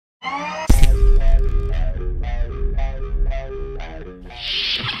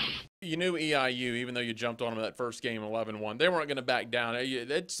knew EIU, even though you jumped on them that first game 11-1, they weren't going to back down.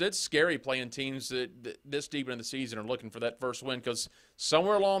 It's scary playing teams that this deep into the season are looking for that first win because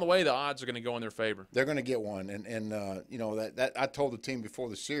somewhere along the way the odds are going to go in their favor. They're going to get one, and you know that I told the team before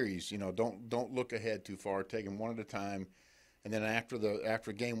the series, you know, don't look ahead too far, take them one at a time, and then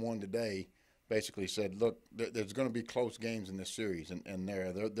after game one today, basically said, look, there's going to be close games in this series, and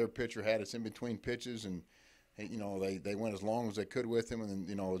their pitcher had us in between pitches, and you know they went as long as they could with him, and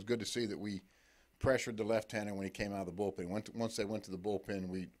you know it was good to see that we pressured the left-hander when he came out of the bullpen. Once they went to the bullpen,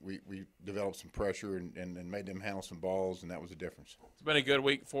 we developed some pressure and made them handle some balls, and that was the difference. It's been a good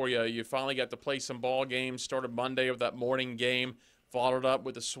week for you. You finally got to play some ball games. Started Monday with that morning game, followed up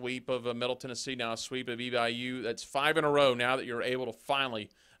with a sweep of Middle Tennessee, now a sweep of EIU. That's 5 in a row now that you're able to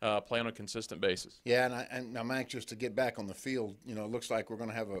finally play on a consistent basis. Yeah, and I'm anxious to get back on the field. You know, it looks like we're going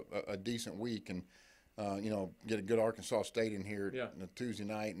to have a decent week and, you know, get a good Arkansas State in here on a Tuesday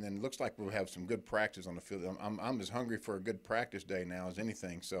night. And then it looks like we'll have some good practice on the field. I'm as hungry for a good practice day now as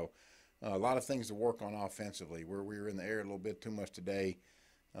anything. So a lot of things to work on offensively. We were in the air a little bit too much today.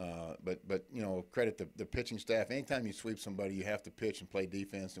 But you know, credit the pitching staff. Anytime you sweep somebody, you have to pitch and play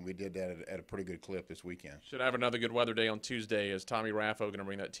defense, and we did that at a pretty good clip this weekend. Should have another good weather day on Tuesday as Tommy Raffo going to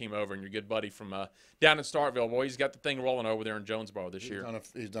bring that team over, and your good buddy from down in Starkville. Boy, he's got the thing rolling over there in Jonesboro this year.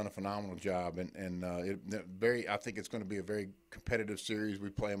 He's done a phenomenal job, and I think it's going to be a very competitive series. We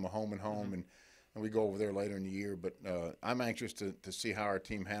play them home and home, and we go over there later in the year. But I'm anxious to see how our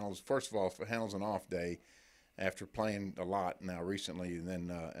team handles. First of all, if it handles an off day, after playing a lot now recently, and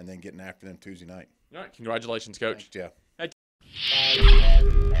then getting after them Tuesday night. All right, congratulations, Coach. Thanks, Jeff.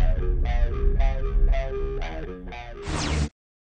 Hey.